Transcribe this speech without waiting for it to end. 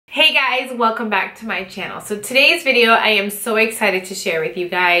Hey guys, welcome back to my channel. So today's video, I am so excited to share with you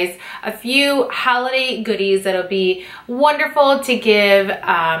guys a few holiday goodies that'll be wonderful to give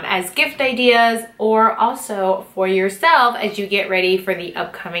as gift ideas or also for yourself as you get ready for the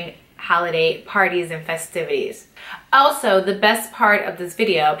upcoming holiday parties and festivities. Also, the best part of this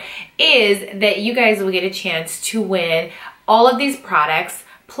video is that you guys will get a chance to win all of these products,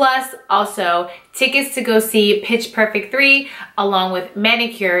 plus also tickets to go see Pitch Perfect 3 along with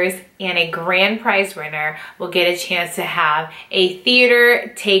manicures, and a grand prize winner will get a chance to have a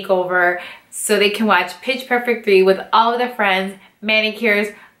theater takeover so they can watch Pitch Perfect 3 with all of their friends, manicures,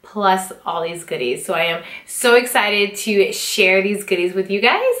 plus all these goodies. So I am so excited to share these goodies with you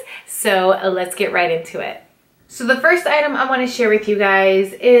guys. So let's get right into it. So the first item I want to share with you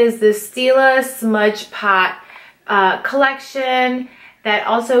guys is the Stila Smudge Pot collection. That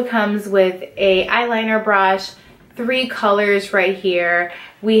also comes with a eyeliner brush, 3 colors right here.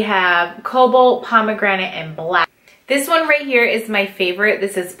 We have cobalt, pomegranate, and black. This one right here is my favorite.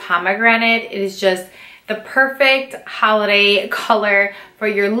 This is pomegranate. It is just the perfect holiday color for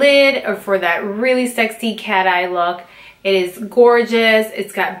your lid or for that really sexy cat eye look. It is gorgeous.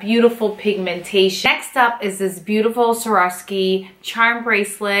 It's got beautiful pigmentation. Next up is this beautiful Swarovski charm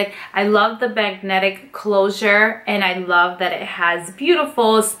bracelet. I love the magnetic closure and I love that it has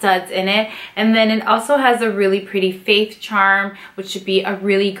beautiful studs in it. And then it also has a really pretty faith charm, which should be a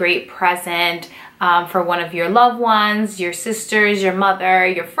really great present for one of your loved ones, your sisters, your mother,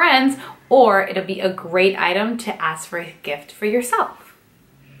 your friends, or it'll be a great item to ask for a gift for yourself.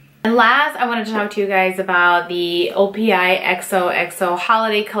 And last, I wanted to talk to you guys about the OPI XOXO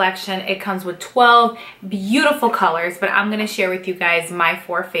holiday collection. It comes with 12 beautiful colors, but I'm gonna share with you guys my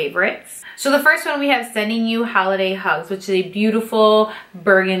 4 favorites. So the first one, we have Sending You Holiday Hugs, which is a beautiful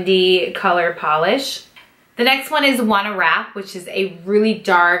burgundy color polish. The next one is Wanna Wrap, which is a really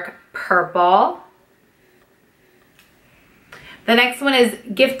dark purple. The next one is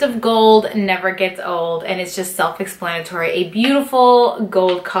Gift of Gold Never Gets Old, and it's just self-explanatory. A beautiful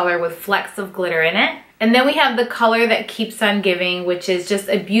gold color with flecks of glitter in it. And then we have the Color That Keeps On Giving, which is just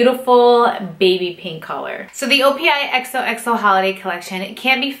a beautiful baby pink color. So the OPI XOXO Holiday Collection, it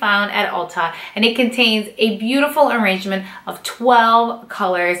can be found at Ulta, and it contains a beautiful arrangement of 12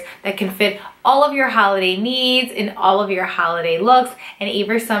 colors that can fit all of your holiday needs and all of your holiday looks, and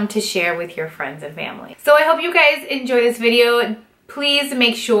even some to share with your friends and family. So I hope you guys enjoy this video. Please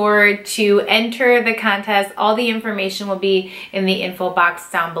make sure to enter the contest. All the information will be in the info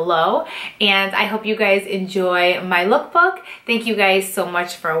box down below. And I hope you guys enjoy my lookbook. Thank you guys so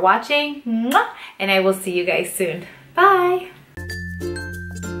much for watching. And I will see you guys soon. Bye.